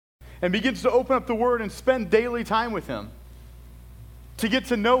and begins to open up the Word and spend daily time with Him, to get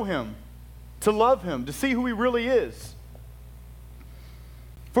to know Him, to love Him, to see who He really is.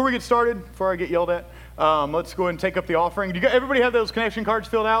 Before we get started, before I get yelled at, let's go ahead and take up the offering. Everybody have those connection cards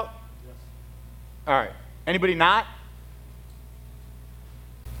filled out? Yes. All right. Anybody not?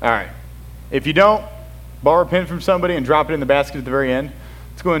 All right. If you don't, borrow a pen from somebody and drop it in the basket at the very end.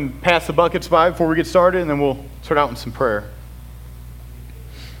 Let's go ahead and pass the buckets by before we get started, and then we'll start out in some prayer.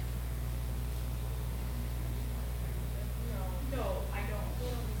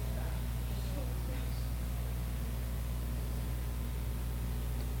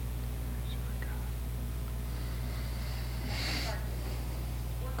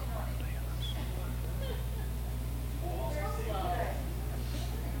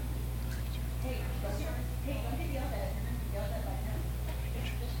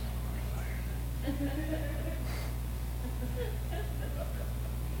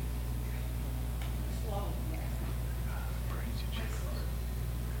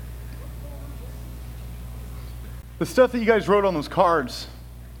 The stuff that you guys wrote on those cards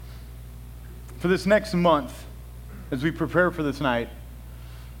for this next month, as we prepare for this night,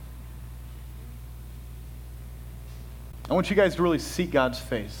 I want you guys to really seek God's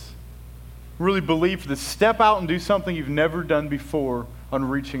face. Really believe this. Step out and do something you've never done before on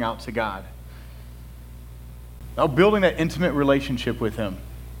reaching out to God. Now, building that intimate relationship with Him.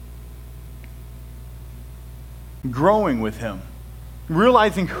 Growing with Him.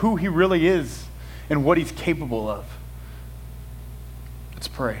 Realizing who He really is and what He's capable of. Let's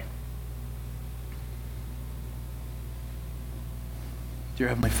pray. Dear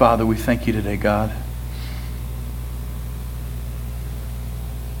Heavenly Father, we thank You today, God.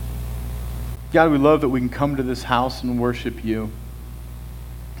 God, we love that we can come to this house and worship You.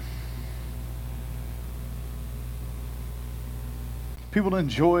 People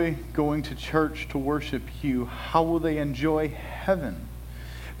enjoy going to church to worship You. How will they enjoy heaven?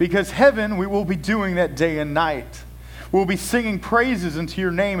 Because heaven, we will be doing that day and night. We'll be singing praises into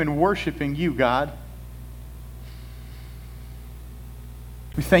Your name and worshiping You, God.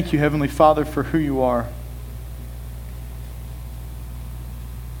 We thank You, Heavenly Father, for who You are.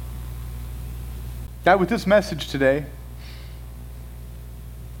 God, with this message today,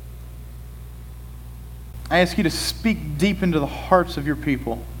 I ask You to speak deep into the hearts of Your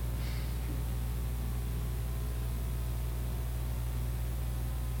people.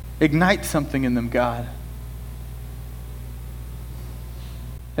 Ignite something in them, God.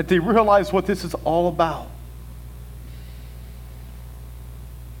 That they realize what this is all about.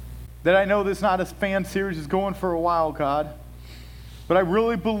 That I know this not a fan series is going for a while, God. But I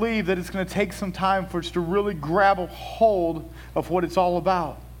really believe that it's going to take some time for us to really grab a hold of what it's all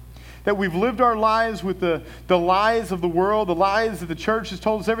about. That we've lived our lives with the lies of the world, the lies that the church has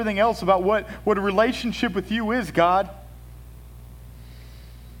told us, everything else about what a relationship with You is, God.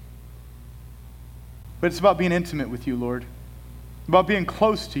 But it's about being intimate with You, Lord. About being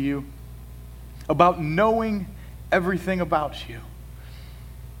close to You. About knowing everything about You.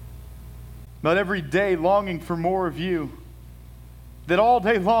 About every day longing for more of You. That all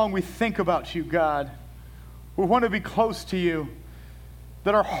day long we think about You, God. We want to be close to You.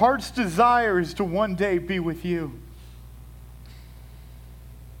 That our heart's desire is to one day be with You.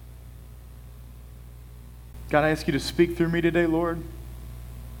 God, I ask You to speak through me today, Lord.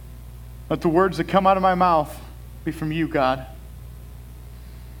 Let the words that come out of my mouth be from You, God.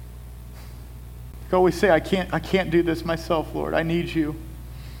 I always say, I can't do this myself, Lord. I need You.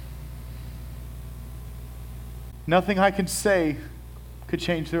 Nothing I can say could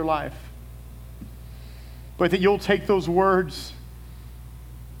change their life. But that You'll take those words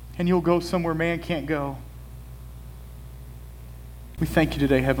and You'll go somewhere man can't go. We thank You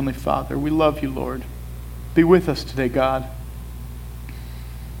today, Heavenly Father. We love You, Lord. Be with us today, God.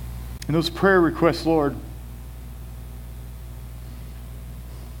 And those prayer requests, Lord,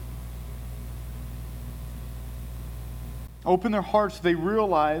 open their hearts so they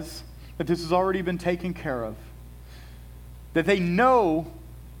realize that this has already been taken care of. That they know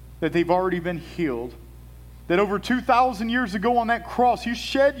that they've already been healed. That over 2,000 years ago on that cross, You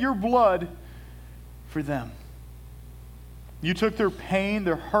shed Your blood for them. You took their pain,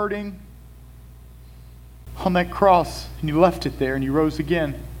 their hurting on that cross, and You left it there, and You rose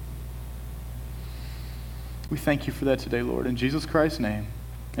again. We thank You for that today, Lord. In Jesus Christ's name.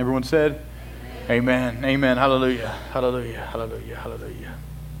 Everyone said, Amen. Amen. Amen. Hallelujah. Hallelujah. Hallelujah. Hallelujah.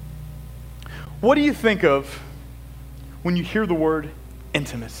 What do you think of when you hear the word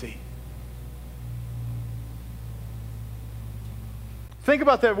intimacy? Think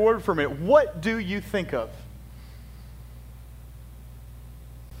about that word for a minute. What do you think of?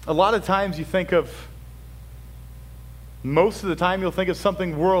 A lot of times most of the time you'll think of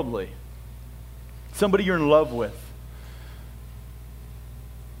something worldly, somebody you're in love with.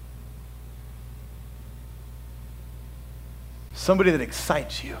 Somebody that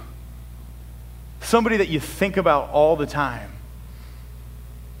excites you. Somebody that you think about all the time.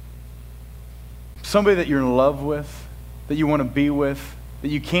 Somebody that you're in love with, that you want to be with, that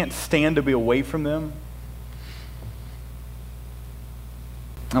you can't stand to be away from them.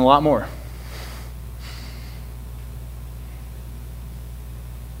 And a lot more.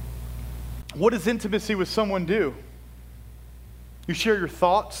 What does intimacy with someone do? You share your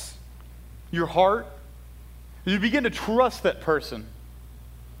thoughts, your heart. You begin to trust that person.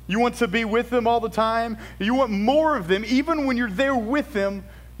 You want to be with them all the time. You want more of them. Even when you're there with them,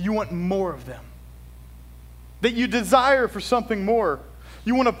 you want more of them. That you desire for something more.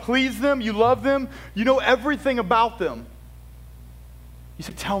 You want to please them. You love them. You know everything about them. You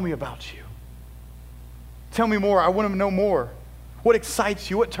say, tell me about you. Tell me more. I want to know more. What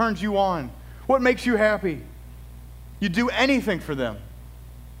excites you? What turns you on? What makes you happy? You do anything for them.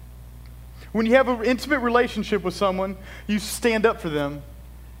 When you have an intimate relationship with someone, you stand up for them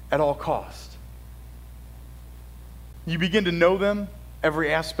at all cost. You begin to know them,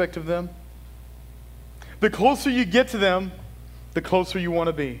 every aspect of them. The closer you get to them, the closer you want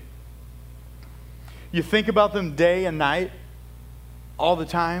to be. You think about them day and night, all the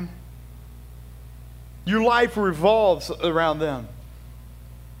time. Your life revolves around them.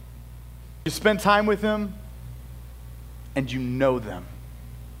 You spend time with them, and you know them.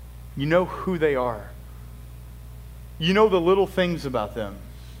 You know who they are. You know the little things about them.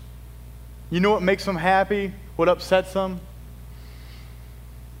 You know what makes them happy, what upsets them.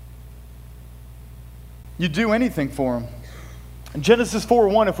 You do anything for them. In Genesis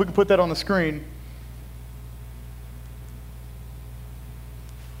 4:1, if we could put that on the screen.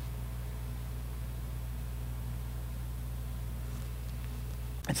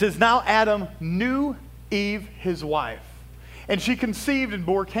 It says, now Adam knew Eve, his wife. And she conceived and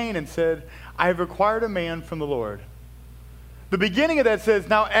bore Cain and said, I have acquired a man from the Lord. The beginning of that says,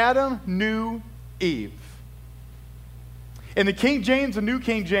 now Adam knew Eve. In the King James and New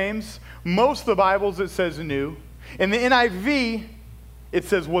King James, most of the Bibles it says knew. In the NIV, it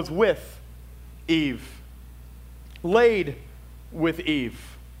says was with Eve. Laid with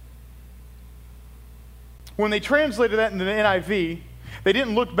Eve. When they translated that into the NIV, they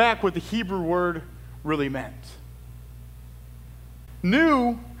didn't look back what the Hebrew word really meant.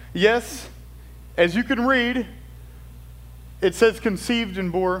 Knew, yes, as you can read, it says conceived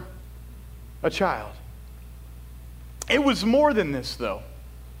and bore a child. It was more than this, though.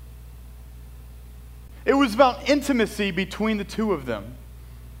 It was about intimacy between the two of them.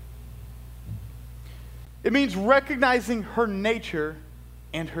 It means recognizing her nature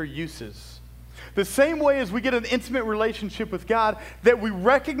and her uses. The same way as we get an intimate relationship with God, that we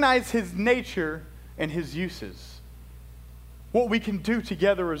recognize His nature and His uses. What we can do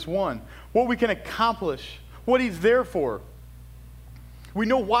together as one. What we can accomplish. What He's there for. We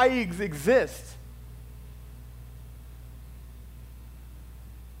know why He exists.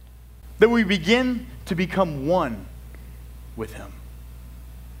 That we begin to become one with Him.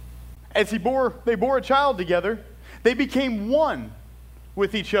 As they bore a child together, they became one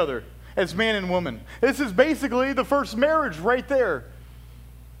with each other as man and woman. This is basically the first marriage right there,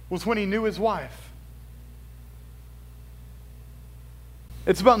 was when he knew his wife.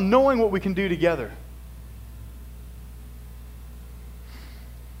 It's about knowing what we can do together.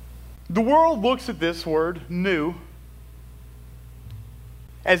 The world looks at this word, knew,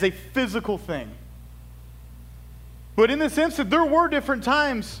 as a physical thing. But in this instance, there were different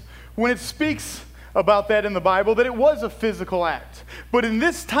times when it speaks about that in the Bible, that it was a physical act. But in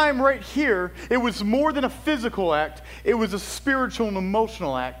this time right here, it was more than a physical act. It was a spiritual and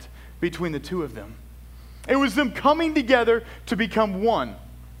emotional act between the two of them. It was them coming together to become one.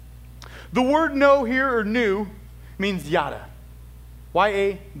 The word know here, or knew, means yada.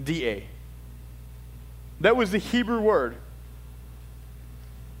 Y-A-D-A. That was the Hebrew word.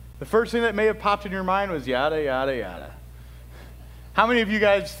 The first thing that may have popped in your mind was yada, yada, yada. How many of you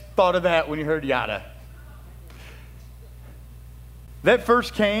guys thought of that when you heard yada? That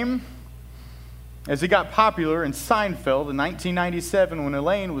first came as it got popular in Seinfeld in 1997 when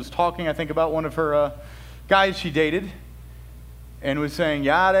Elaine was talking, I think, about one of her guys she dated and was saying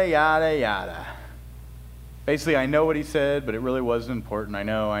yada, yada, yada. Basically, I know what he said, but it really wasn't important. I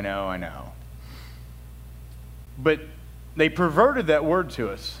know. But they perverted that word to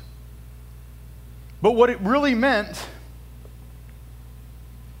us. But what it really meant,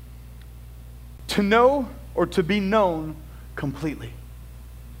 to know or to be known completely.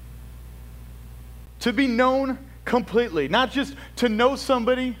 To be known completely. Not just to know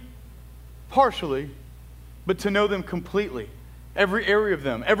somebody partially, but to know them completely. Every area of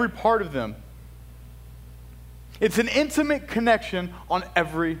them, every part of them. It's an intimate connection on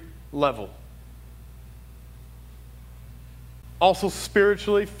every level. Also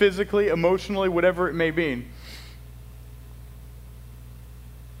spiritually, physically, emotionally, whatever it may be.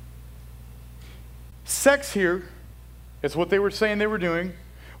 Sex here, is what they were saying they were doing,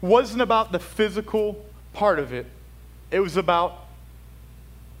 wasn't about the physical part of it. It was about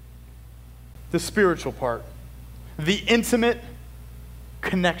the spiritual part. The intimate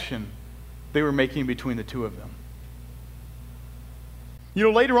connection they were making between the two of them. You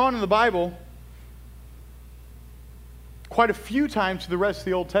know, later on in the Bible, quite a few times through the rest of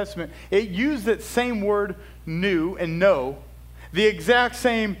the Old Testament, it used that same word, new and know, the exact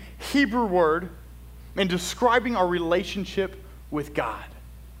same Hebrew word, in describing our relationship with God.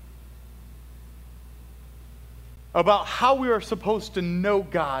 About how we are supposed to know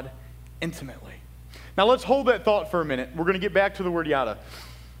God intimately. Now let's hold that thought for a minute. We're going to get back to the word yada.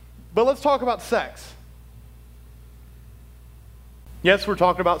 But let's talk about sex. Yes, we're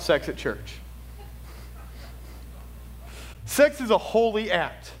talking about sex at church. Sex is a holy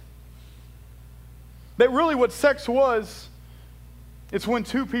act. That really what sex was, it's when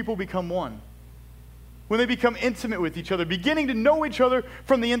two people become one. When they become intimate with each other, beginning to know each other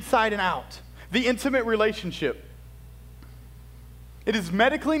from the inside and out. The intimate relationship. It is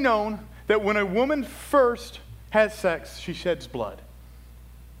medically known that when a woman first has sex, she sheds blood.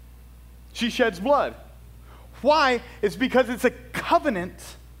 She sheds blood. Why? It's because it's a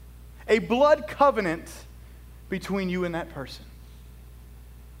covenant, a blood covenant between you and that person.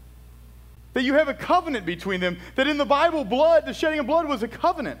 That you have a covenant between them. That in the Bible, blood, the shedding of blood was a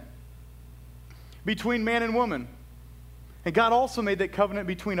covenant between man and woman. And God also made that covenant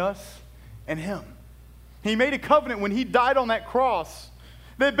between us and Him. He made a covenant when He died on that cross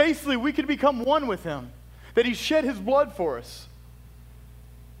that basically we could become one with Him. That He shed His blood for us.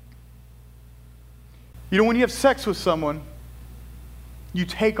 You know, when you have sex with someone, you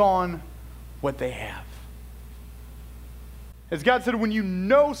take on what they have. As God said, when you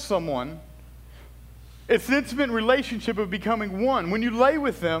know someone, it's an intimate relationship of becoming one. When you lay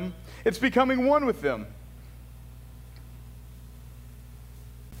with them, it's becoming one with them.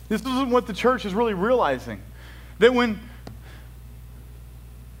 This isn't what the church is really realizing. That when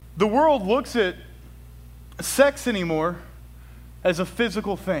the world looks at sex anymore as a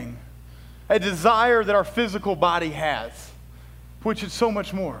physical thing, a desire that our physical body has, which is so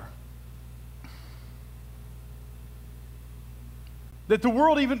much more. That the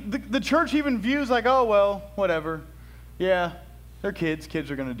world even, the church even views like, oh, well, whatever. Yeah, they're kids. Kids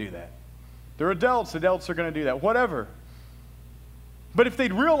are going to do that. They're adults. Adults are going to do that. Whatever. But if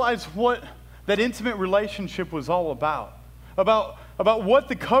they'd realize what that intimate relationship was all about what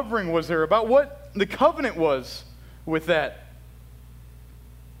the covering was there, about what the covenant was with that.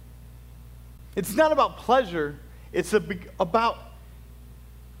 It's not about pleasure. It's about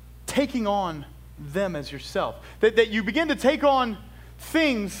taking on them as yourself. That you begin to take on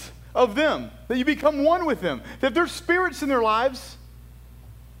things of them. That you become one with them. That there's spirits in their lives.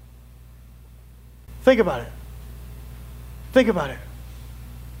 Think about it. Think about it.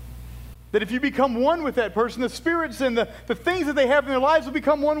 That if you become one with that person, the spirits and the things that they have in their lives will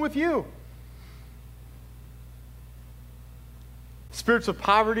become one with you. Spirits of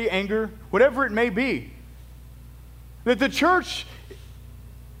poverty, anger, whatever it may be. That the church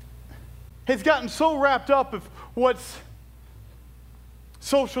has gotten so wrapped up of what's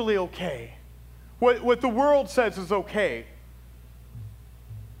socially okay, what the world says is okay,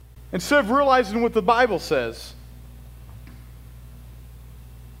 instead of realizing what the Bible says.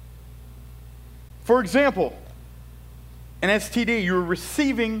 For example, an STD, you're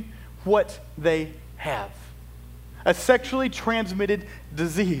receiving what they have. A sexually transmitted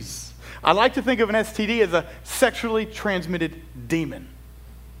disease. I like to think of an STD as a sexually transmitted demon.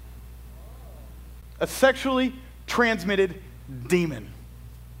 A sexually transmitted demon.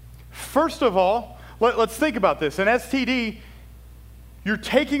 First of all, let's think about this. An STD, you're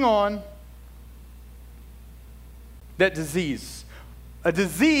taking on that disease. A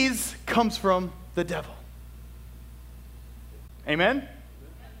disease comes from the devil. Amen?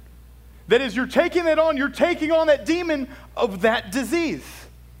 That is, you're taking that on, you're taking on that demon of that disease.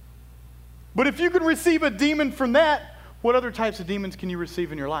 But if you can receive a demon from that, what other types of demons can you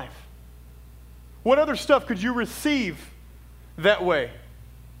receive in your life? What other stuff could you receive that way?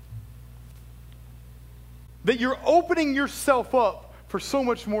 That you're opening yourself up for so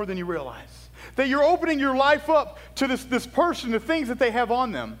much more than you realize. That you're opening your life up to this person, the things that they have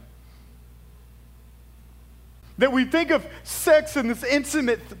on them. That we think of sex and this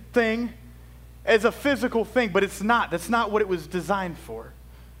intimate thing as a physical thing, but it's not. That's not what it was designed for.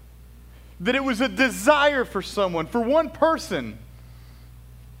 That it was a desire for someone, for one person,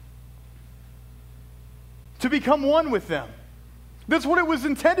 to become one with them. That's what it was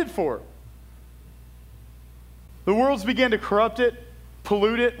intended for. The worlds began to corrupt it,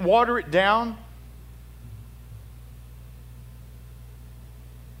 pollute it, water it down.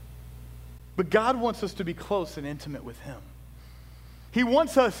 But God wants us to be close and intimate with Him. He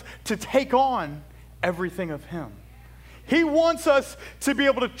wants us to take on everything of Him. He wants us to be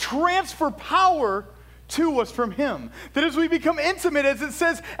able to transfer power to us from Him. That as we become intimate, as it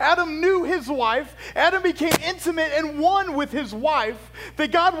says, Adam knew his wife, Adam became intimate and one with his wife,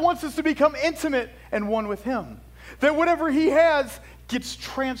 that God wants us to become intimate and one with Him. That whatever He has gets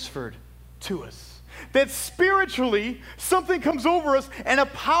transferred to us. That spiritually, something comes over us and a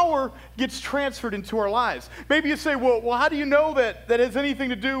power gets transferred into our lives. Maybe you say, well, how do you know that has anything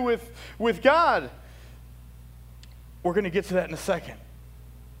to do with God? We're going to get to that in a second.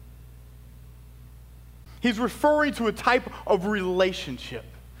 He's referring to a type of relationship.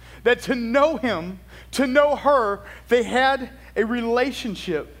 That to know Him, to know her, they had a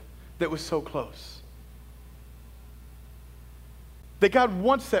relationship that was so close. That God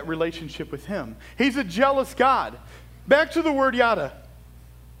wants that relationship with Him. He's a jealous God. Back to the word yada.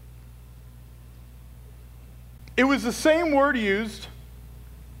 It was the same word used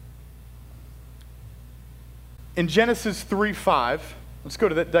in Genesis 3:5. Let's go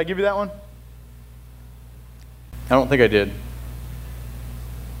to that. Did I give you that one? I don't think I did.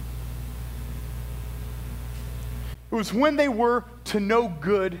 It was when they were to know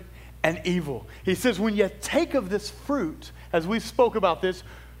good and evil. He says, when you take of this fruit, as we spoke about this,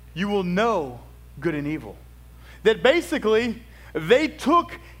 you will know good and evil. That basically, they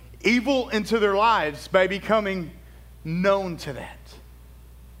took evil into their lives by becoming known to that.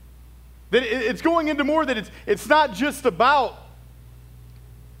 That it's going into more that it's not just about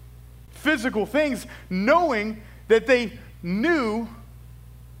physical things, knowing that they knew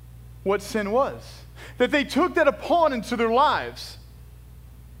what sin was. That they took that upon into their lives.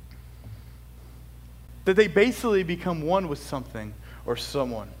 That they basically become one with something or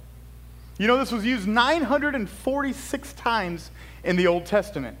someone. You know, this was used 946 times in the Old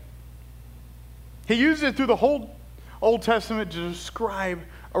Testament. He used it through the whole Old Testament to describe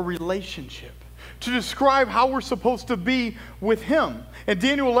a relationship, to describe how we're supposed to be with Him. In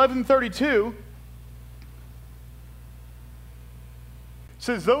Daniel 11:32,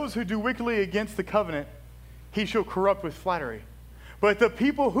 says, those who do wickedly against the covenant, He shall corrupt with flattery. But the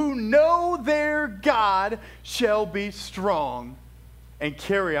people who know their God shall be strong and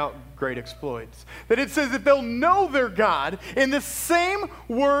carry out great exploits. That it says that they'll know their God in the same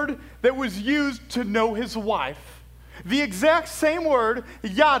word that was used to know his wife. The exact same word,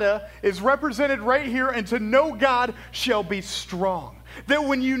 yada, is represented right here, and to know God shall be strong. That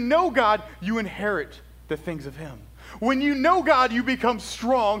when you know God, you inherit the things of Him. When you know God, you become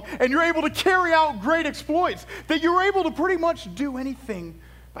strong, and you're able to carry out great exploits. That you're able to pretty much do anything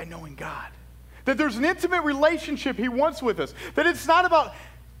by knowing God. That there's an intimate relationship He wants with us. That it's not about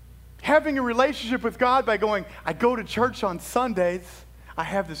having a relationship with God by going, I go to church on Sundays, I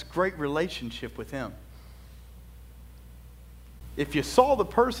have this great relationship with Him. If you saw the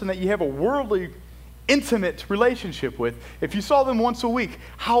person that you have a worldly, intimate relationship with, if you saw them once a week,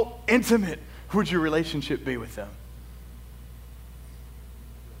 how intimate would your relationship be with them?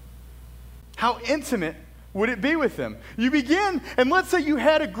 How intimate would it be with them? You begin, and let's say you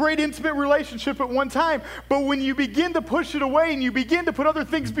had a great intimate relationship at one time, but when you begin to push it away and you begin to put other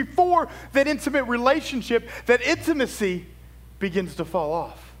things before that intimate relationship, that intimacy begins to fall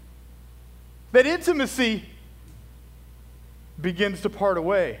off. That intimacy begins to part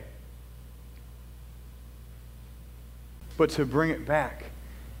away. But to bring it back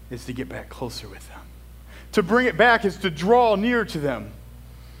is to get back closer with them. To bring it back is to draw near to them.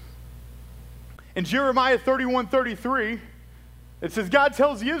 In Jeremiah 31:33, it says, God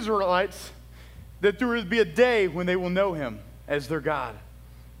tells the Israelites that there will be a day when they will know Him as their God.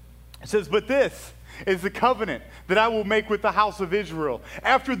 It says, but this is the covenant that I will make with the house of Israel.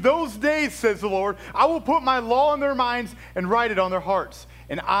 After those days, says the Lord, I will put my law in their minds and write it on their hearts,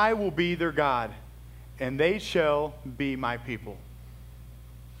 and I will be their God, and they shall be my people.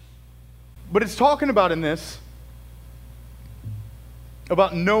 But it's talking about in this,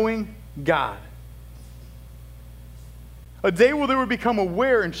 about knowing God. A day where they would become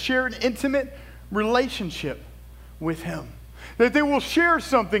aware and share an intimate relationship with Him. That they will share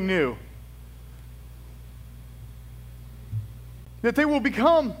something new. That they will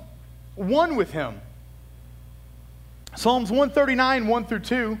become one with Him. Psalms 139, 1 through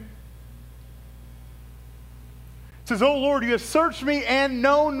 2. It says, "O Lord, you have searched me and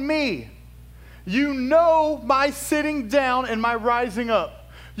known me. You know my sitting down and my rising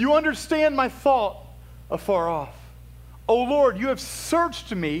up. You understand my thought afar off. O Lord, you have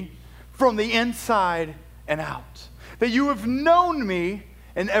searched me from the inside and out. That you have known me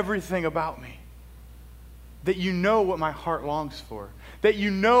and everything about me. That you know what my heart longs for. That you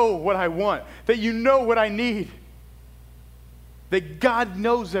know what I want. That you know what I need. That God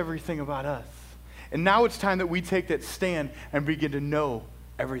knows everything about us. And now it's time that we take that stand and begin to know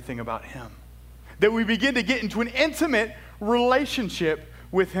everything about Him. That we begin to get into an intimate relationship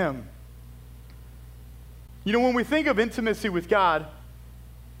with Him." You know, when we think of intimacy with God,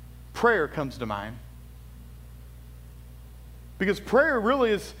 prayer comes to mind. Because prayer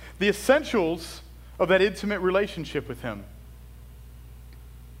really is the essentials of that intimate relationship with Him.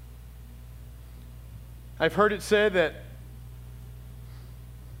 I've heard it said that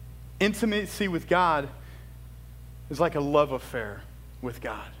intimacy with God is like a love affair with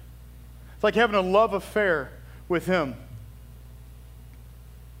God. It's like having a love affair with Him.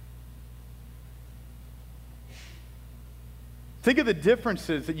 Think of the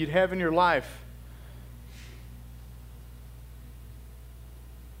differences that you'd have in your life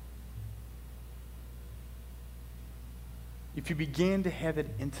if you began to have that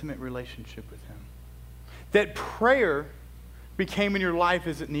intimate relationship with Him. That prayer became in your life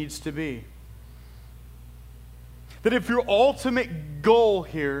as it needs to be. That if your ultimate goal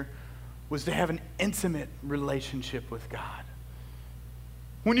here was to have an intimate relationship with God.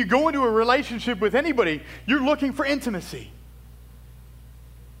 When you go into a relationship with anybody, you're looking for intimacy.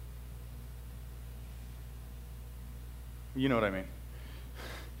 You know what I mean.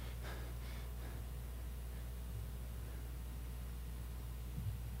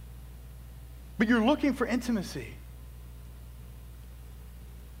 But you're looking for intimacy.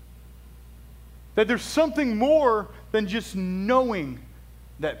 That there's something more than just knowing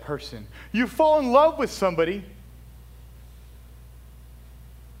that person. You fall in love with somebody,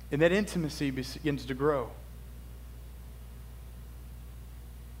 and that intimacy begins to grow.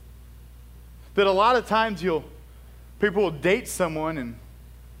 That a lot of times people will date someone and,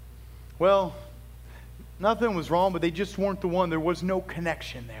 well, nothing was wrong, but they just weren't the one. There was no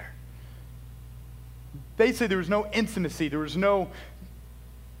connection there. They say there was no intimacy. There was no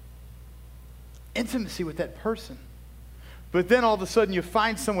intimacy with that person. But then all of a sudden you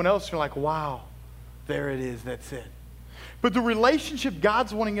find someone else and you're like, wow, there it is, that's it. But the relationship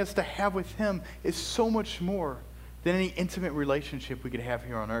God's wanting us to have with Him is so much more than any intimate relationship we could have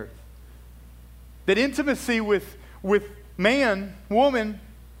here on earth. That intimacy with man, woman,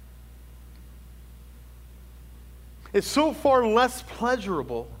 is so far less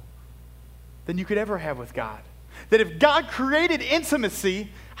pleasurable than you could ever have with God. That if God created intimacy,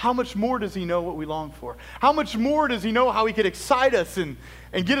 how much more does He know what we long for? How much more does He know how He could excite us and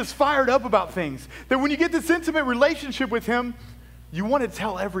get us fired up about things? That when you get this intimate relationship with Him, you want to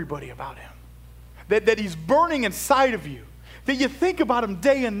tell everybody about Him. That He's burning inside of you. That you think about Him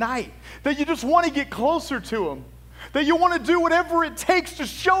day and night. That you just want to get closer to Him. That you want to do whatever it takes to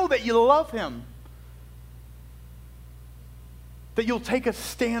show that you love Him. That you'll take a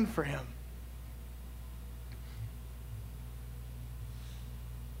stand for Him.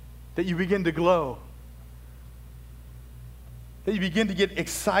 That you begin to glow. That you begin to get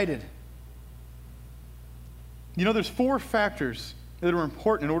excited. You know, there's 4 factors that are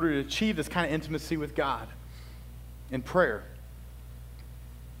important in order to achieve this kind of intimacy with God in prayer.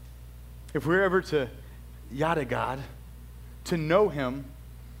 If we're ever to yada God, to know Him,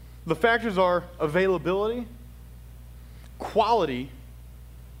 the factors are availability, quality,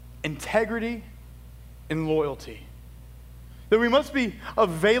 integrity, and loyalty. That we must be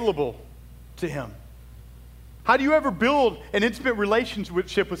available to Him. How do you ever build an intimate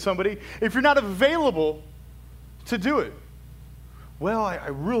relationship with somebody if you're not available to do it? Well, I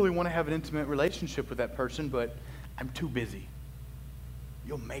really want to have an intimate relationship with that person, but I'm too busy.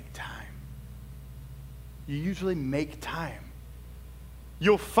 You'll make time. You usually make time.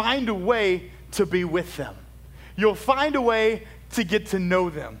 You'll find a way to be with them. You'll find a way to get to know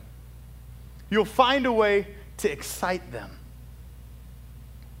them. You'll find a way to excite them.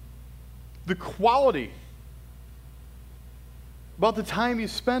 The quality about the time you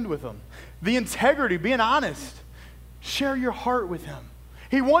spend with them. The integrity, being honest. Share your heart with Him.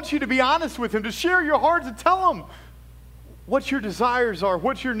 He wants you to be honest with Him, to share your heart, to tell Him what your desires are,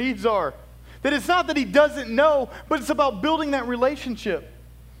 what your needs are. That it's not that He doesn't know, but it's about building that relationship.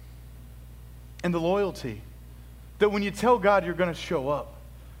 And the loyalty. That when you tell God you're going to show up,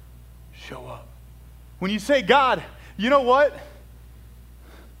 show up. When you say, God, you know what?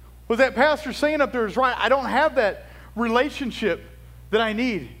 What that pastor saying up there is right. I don't have that relationship that I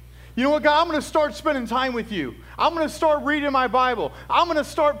need. You know what, God? I'm going to start spending time with you. I'm going to start reading my Bible. I'm going to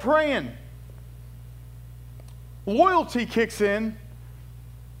start praying. Loyalty kicks in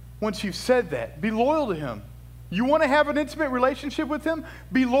once you've said that. Be loyal to him. You want to have an intimate relationship with him?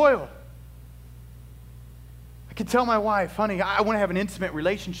 Be loyal. I can tell my wife, honey, I want to have an intimate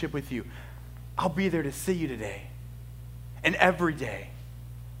relationship with you. I'll be there to see you today and every day.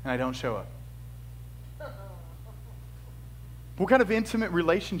 And I don't show up. What kind of intimate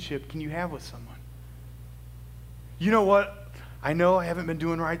relationship can you have with someone? You know what? I know I haven't been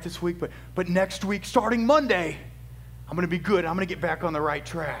doing right this week, but next week, starting Monday, I'm going to be good. I'm going to get back on the right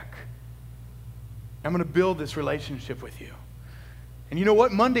track. I'm going to build this relationship with you. And you know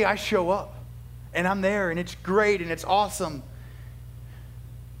what? Monday I show up, and I'm there, and it's great, and it's awesome.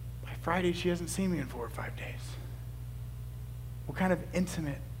 By Friday, she hasn't seen me in 4 or 5 days. What kind of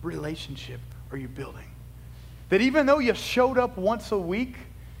intimate relationship are you building? That even though you showed up once a week,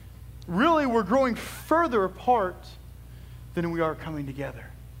 really we're growing further apart than we are coming together.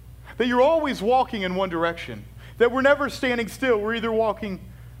 That you're always walking in one direction. That we're never standing still. We're either walking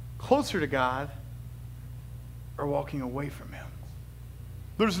closer to God or walking away from him.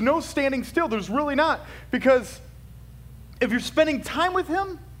 There's no standing still. There's really not. Because if you're spending time with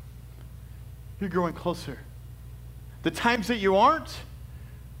him, you're growing closer. The times that you aren't,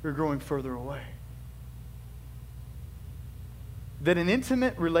 you're growing further away. That an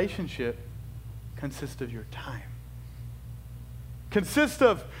intimate relationship consists of your time. Consists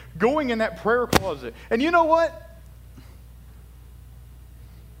of going in that prayer closet. And you know what?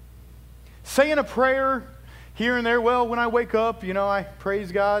 Saying a prayer here and there. Well, when I wake up, I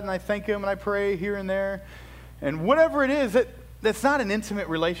praise God and I thank him and I pray here and there. And whatever it is, that's not an intimate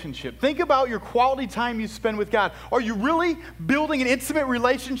relationship. Think about your quality time you spend with God. Are you really building an intimate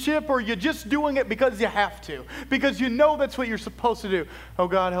relationship, or are you just doing it because you have to? Because you know that's what you're supposed to do. Oh,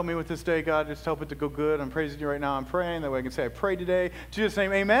 God, help me with this day. God, just help it to go good. I'm praising you right now. I'm praying. That way I can say I prayed today. Jesus'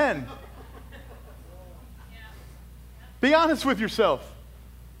 name, amen. Be honest with yourself.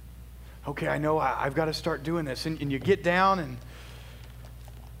 Okay, I know I've got to start doing this. And you get down, and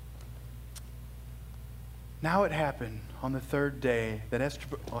now it happened on the third day that Esther...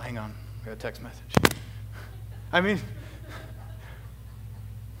 Oh, hang on. I got a text message.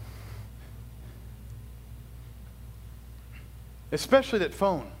 Especially that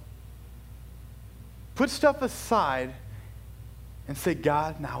phone. Put stuff aside and say,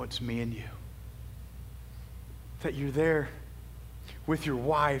 God, now it's me and you. That you're there with your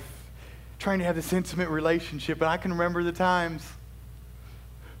wife, trying to have this intimate relationship. And I can remember the times.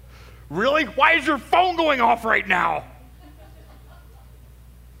 Really? Why is your phone going off right now?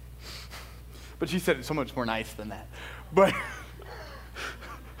 But she said it so much more nice than that. But,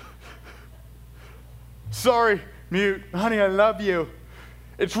 sorry, mute. Honey, I love you.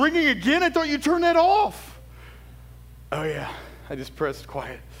 It's ringing again? I thought you turned that off. Oh, yeah. I just pressed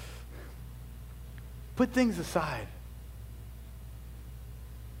quiet. Put things aside.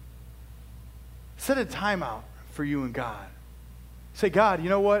 Set a timeout for you and God. Say, God, you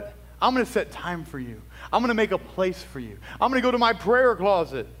know what? I'm going to set time for you. I'm going to make a place for you. I'm going to go to my prayer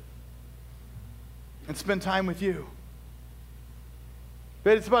closet and spend time with you.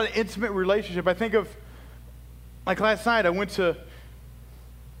 But it's about an intimate relationship. I think of, like last night, I went to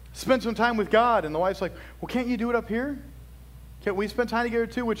spend some time with God, and the wife's like, well, can't you do it up here? Can't we spend time together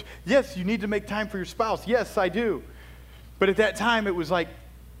too? Which, yes, you need to make time for your spouse. Yes, I do. But at that time, it was like,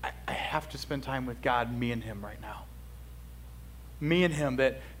 I have to spend time with God, me and him right now. Me and him.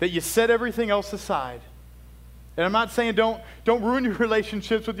 That you set everything else aside. And I'm not saying don't ruin your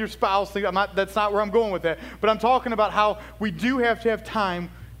relationships with your spouse. That's not where I'm going with that. But I'm talking about how we do have to have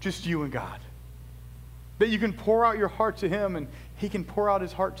time, just you and God. That you can pour out your heart to him, and he can pour out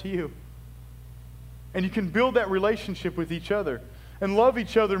his heart to you. And you can build that relationship with each other and love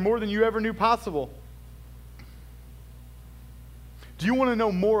each other more than you ever knew possible. Do you want to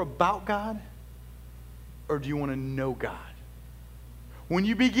know more about God, or do you want to know God? When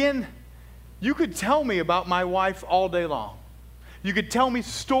you begin, you could tell me about my wife all day long. You could tell me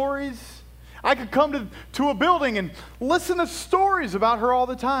stories. I could come to a building and listen to stories about her all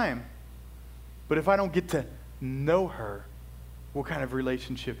the time. But if I don't get to know her, what kind of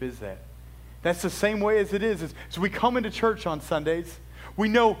relationship is that? That's the same way as it is. As we come into church on Sundays, we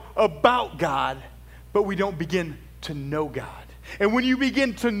know about God, but we don't begin to know God. And when you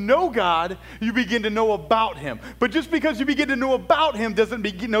begin to know God, you begin to know about him. But just because you begin to know about him doesn't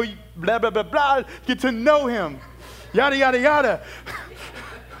begin, blah, blah, blah, blah, get to know him. Yada, yada, yada.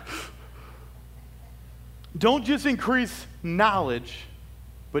 Don't just increase knowledge,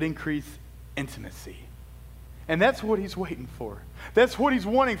 but increase intimacy. And that's what he's waiting for. That's what he's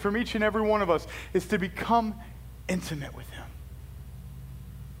wanting from each and every one of us, is to become intimate with him.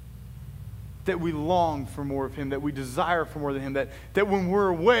 That we long for more of him, that we desire for more than him, that when we're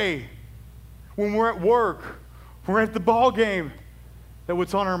away, when we're at work, we're at the ball game, that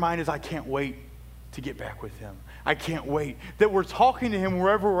what's on our mind is, I can't wait to get back with him. I can't wait. That we're talking to him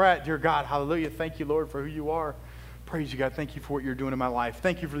wherever we're at. Dear God, hallelujah. Thank you, Lord, for who you are. Praise you, God. Thank you for what you're doing in my life.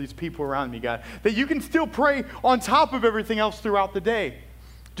 Thank you for these people around me, God. That you can still pray on top of everything else throughout the day.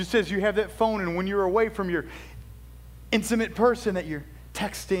 Just as you have that phone, and when you're away from your intimate person, that you're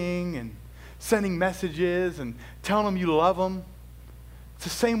texting and sending messages and telling them you love them. It's the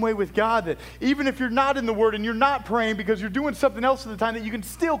same way with God, that even if you're not in the Word and you're not praying because you're doing something else at the time, that you can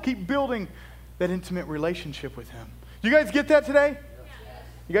still keep building that intimate relationship with him. You guys get that today? Yes.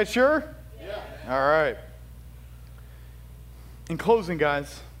 You guys sure? Yeah. All right. In closing,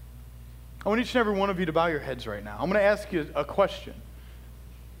 guys, I want each and every one of you to bow your heads right now. I'm going to ask you a question.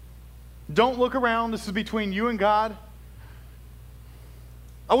 Don't look around. This is between you and God.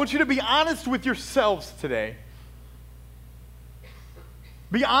 I want you to be honest with yourselves today.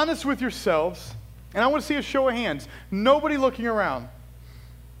 Be honest with yourselves. And I want to see a show of hands. Nobody looking around.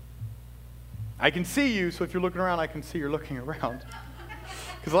 I can see you, so if you're looking around, I can see you're looking around.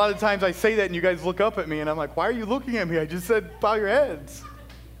 Because a lot of times I say that and you guys look up at me and I'm like, why are you looking at me? I just said, bow your heads.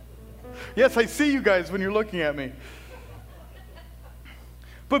 Yes, I see you guys when you're looking at me.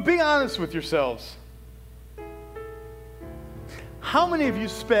 But be honest with yourselves. How many of you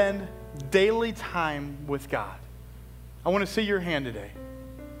spend daily time with God? I want to see your hand today.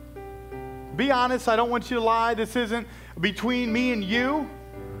 Be honest. I don't want you to lie. This isn't between me and you.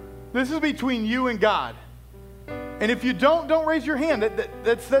 This is between you and God. And if you don't raise your hand.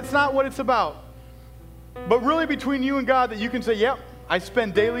 That's not what it's about. But really between you and God, that you can say, yep, I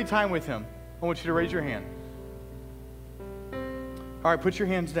spend daily time with him. I want you to raise your hand. All right, put your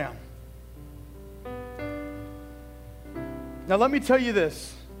hands down. Now let me tell you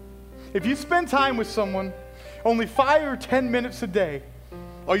this. If you spend time with someone only 5 or 10 minutes a day,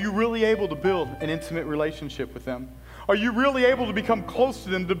 are you really able to build an intimate relationship with them? Are you really able to become close to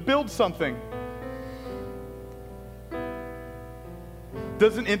them, to build something?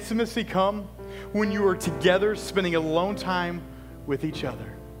 Doesn't intimacy come when you are together, spending alone time with each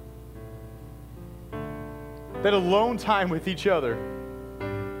other? That alone time with each other.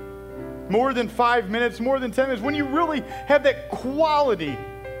 More than 5 minutes, more than 10 minutes, when you really have that quality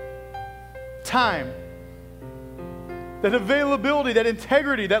time, that availability, that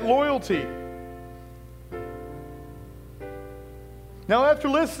integrity, that loyalty. Now, after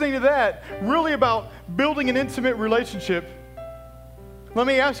listening to that, really about building an intimate relationship, let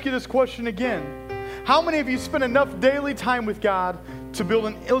me ask you this question again. How many of you spend enough daily time with God to build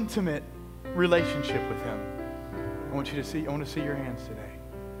an intimate relationship with him? I want to see your hands today.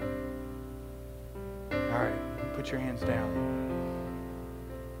 All right, put your hands down.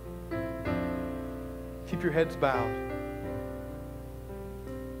 Keep your heads bowed.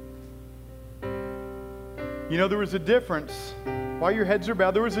 You know, there was a difference. While your heads are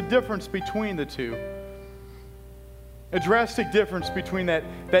bowed, there was a difference between the two. A drastic difference between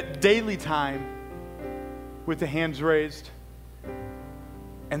that daily time with the hands raised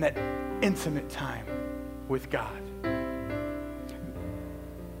and that intimate time with God.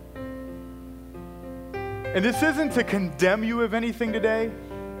 And this isn't to condemn you of anything today.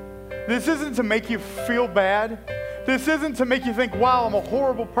 This isn't to make you feel bad. This isn't to make you think, wow, I'm a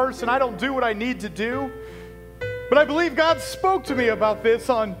horrible person. I don't do what I need to do. But I believe God spoke to me about this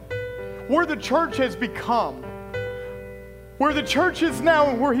on where the church has become. Where the church is now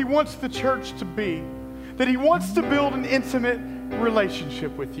and where he wants the church to be. That he wants to build an intimate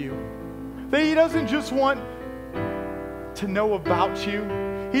relationship with you. That he doesn't just want to know about you.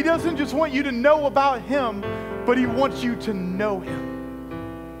 He doesn't just want you to know about him, but he wants you to know him.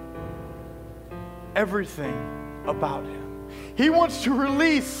 Everything about him. He wants to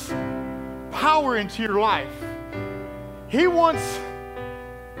release power into your life. He wants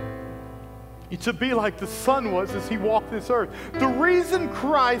you to be like the Son was as he walked this earth. The reason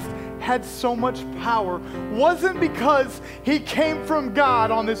Christ had so much power wasn't because he came from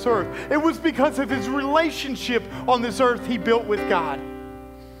God on this earth. It was because of his relationship on this earth he built with God.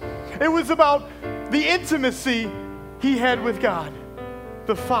 It was about the intimacy he had with God,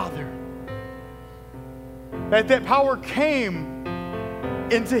 the Father. That power came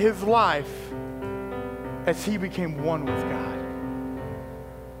into his life as he became one with God.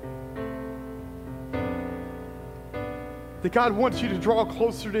 That God wants you to draw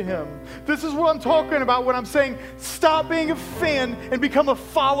closer to Him. This is what I'm talking about when I'm saying stop being a fan and become a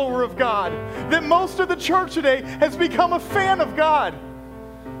follower of God. That most of the church today has become a fan of God.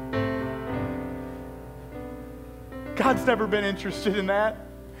 God's never been interested in that.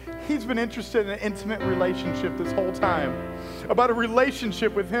 He's been interested in an intimate relationship this whole time. About a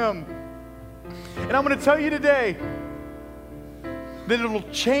relationship with Him. And I'm going to tell you today that it'll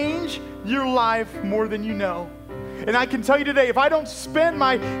change your life more than you know. And I can tell you today, if I don't spend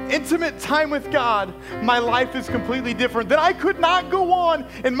my intimate time with God, my life is completely different. That I could not go on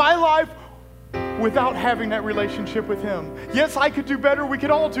in my life without having that relationship with Him. Yes, I could do better. We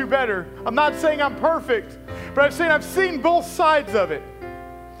could all do better. I'm not saying I'm perfect, but I'm saying I've seen both sides of it.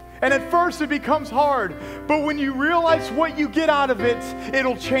 And at first it becomes hard. But when you realize what you get out of it,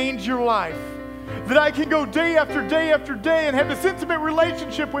 it'll change your life. That I can go day after day after day and have this intimate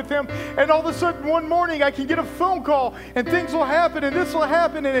relationship with Him, and all of a sudden one morning I can get a phone call and things will happen and this will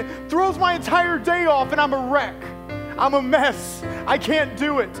happen and it throws my entire day off and I'm a wreck. I'm a mess. I can't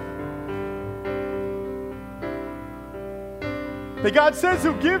do it. That God says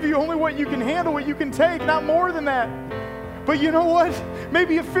He'll give you only what you can handle, what you can take, not more than that. But you know what?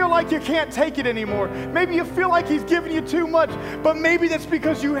 Maybe you feel like you can't take it anymore. Maybe you feel like He's giving you too much. But maybe that's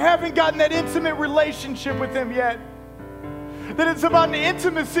because you haven't gotten that intimate relationship with Him yet. That it's about an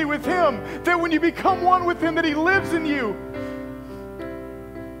intimacy with Him. That when you become one with Him, that He lives in you.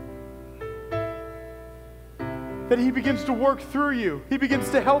 That He begins to work through you. He begins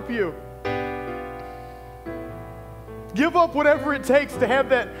to help you. Give up whatever it takes to have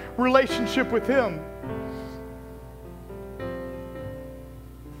that relationship with Him.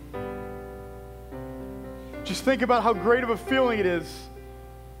 Just think about how great of a feeling it is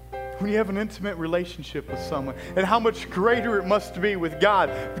when you have an intimate relationship with someone, and how much greater it must be with God.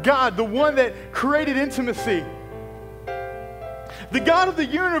 God, the one that created intimacy. The God of the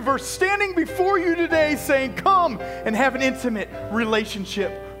universe standing before you today saying, come and have an intimate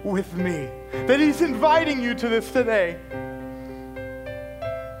relationship with me. That He's inviting you to this today.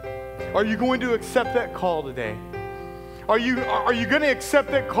 Are you going to accept that call today? Are you going to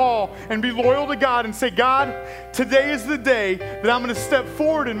accept that call and be loyal to God and say, God, today is the day that I'm going to step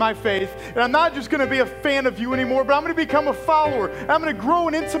forward in my faith, and I'm not just going to be a fan of you anymore, but I'm going to become a follower. I'm going to grow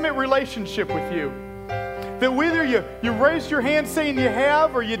an intimate relationship with you. That whether you raised your hand saying you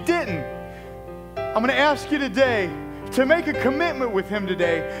have or you didn't, I'm going to ask you today to make a commitment with Him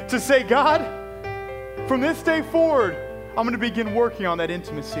today to say, God, from this day forward, I'm going to begin working on that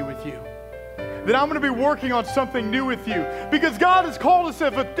intimacy with you. That I'm going to be working on something new with you. Because God has called us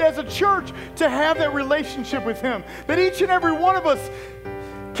as a church to have that relationship with Him. That each and every one of us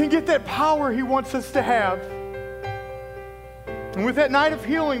can get that power He wants us to have. And with that night of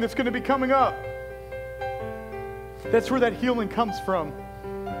healing that's going to be coming up, that's where that healing comes from.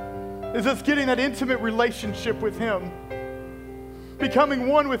 Is us getting that intimate relationship with Him. Becoming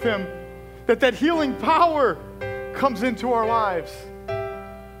one with Him. That healing power comes into our lives.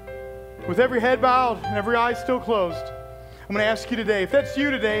 With every head bowed and every eye still closed, I'm going to ask you today, if that's you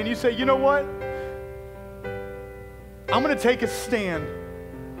today and you say, you know what? I'm going to take a stand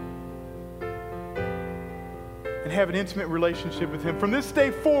and have an intimate relationship with Him. From this day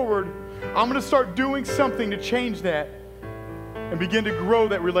forward, I'm going to start doing something to change that and begin to grow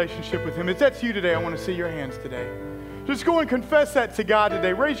that relationship with Him. If that's you today, I want to see your hands today. Just go and confess that to God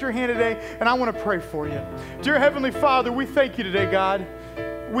today. Raise your hand today, and I want to pray for you. Dear Heavenly Father, we thank you today, God.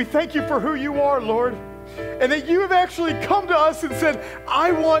 We thank you for who you are, Lord, and that you have actually come to us and said,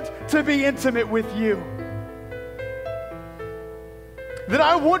 I want to be intimate with you. That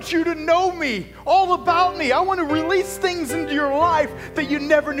I want you to know me, all about me. I want to release things into your life that you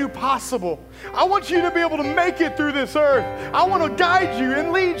never knew possible. I want you to be able to make it through this earth. I want to guide you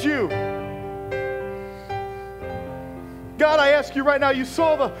and lead you. God, I ask you right now, you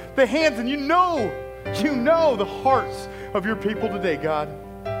saw the hands, and you know the hearts of your people today, God.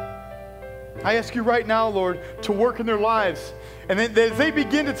 I ask you right now, Lord, to work in their lives. And that as they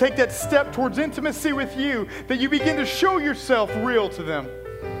begin to take that step towards intimacy with you, that you begin to show yourself real to them.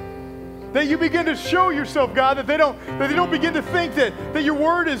 That you begin to show yourself, God, that they don't begin to think that your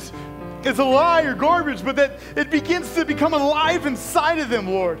word is a lie or garbage, but that it begins to become alive inside of them,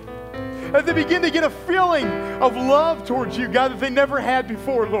 Lord. That they begin to get a feeling of love towards you, God, that they never had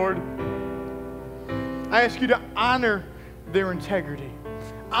before, Lord. I ask you to honor their integrity.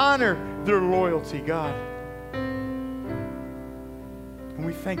 Honor their loyalty, God. And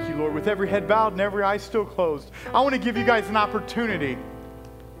we thank you, Lord, with every head bowed and every eye still closed. I want to give you guys an opportunity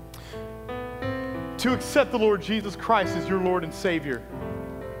to accept the Lord Jesus Christ as your Lord and Savior.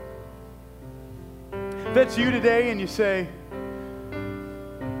 If that's you today and you say,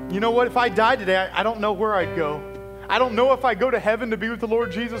 you know what, if I died today, I don't know where I'd go. I don't know if I go to heaven to be with the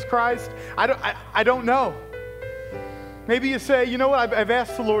Lord Jesus Christ. I don't know. Maybe you say, you know what, I've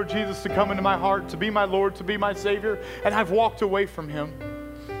asked the Lord Jesus to come into my heart, to be my Lord, to be my Savior, and I've walked away from Him.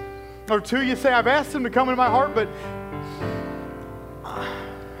 Or two, you say, I've asked Him to come into my heart, but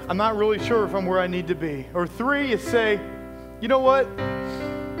I'm not really sure if I'm where I need to be. Or three, you say, you know what,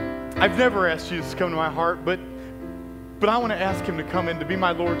 I've never asked Jesus to come into my heart, but I want to ask Him to come in, to be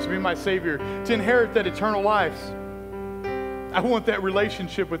my Lord, to be my Savior, to inherit that eternal life. I want that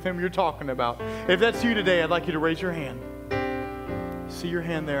relationship with Him you're talking about. If that's you today, I'd like you to raise your hand. I see your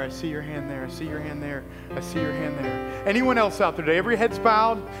hand there. I see your hand there. I see your hand there. I see your hand there. Anyone else out there today? Every head's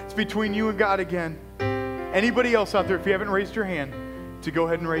bowed. It's between you and God again. Anybody else out there, if you haven't raised your hand, to go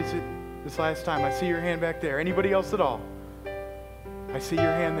ahead and raise it this last time. I see your hand back there. Anybody else at all? I see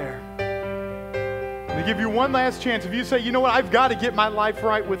your hand there. I'm going to give you one last chance. If you say, you know what, I've got to get my life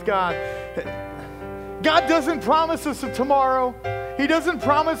right with God. God doesn't promise us a tomorrow. He doesn't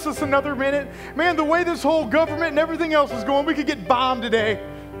promise us another minute. Man, the way this whole government and everything else is going, we could get bombed today.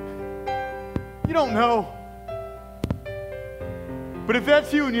 You don't know. But if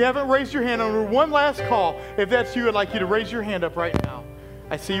that's you and you haven't raised your hand, on one last call, if that's you, I'd like you to raise your hand up right now.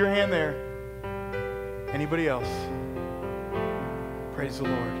 I see your hand there. Anybody else? Praise the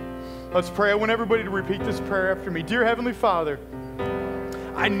Lord. Let's pray. I want everybody to repeat this prayer after me. Dear Heavenly Father,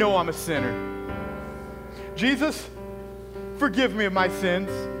 I know I'm a sinner. Jesus, forgive me of my sins.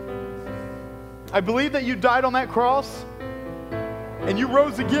 I believe that you died on that cross and you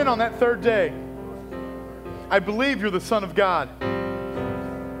rose again on that third day. I believe you're the Son of God.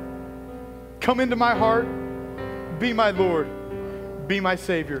 Come into my heart, be my Lord, be my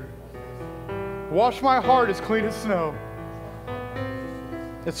Savior. Wash my heart as clean as snow.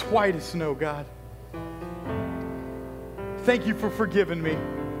 It's white as snow, God. Thank you for forgiving me.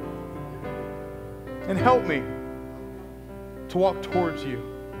 And help me to walk towards you,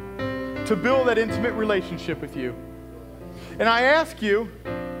 to build that intimate relationship with you. And I ask you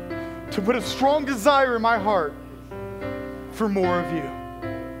to put a strong desire in my heart for more of you.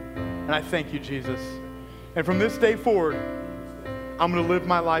 And I thank you, Jesus. And from this day forward, I'm going to live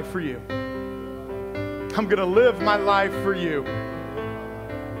my life for you. I'm going to live my life for you.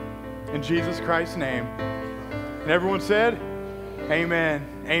 In Jesus Christ's name. And everyone said, amen.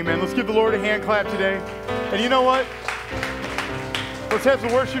 Amen. Let's give the Lord a hand clap today. And you know what? Let's have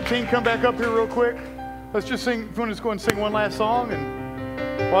the worship team come back up here real quick. Let's just sing. If you want to just go and sing one last song.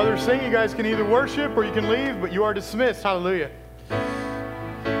 And while they're singing, you guys can either worship or you can leave, but you are dismissed. Hallelujah.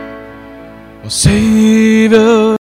 Savior.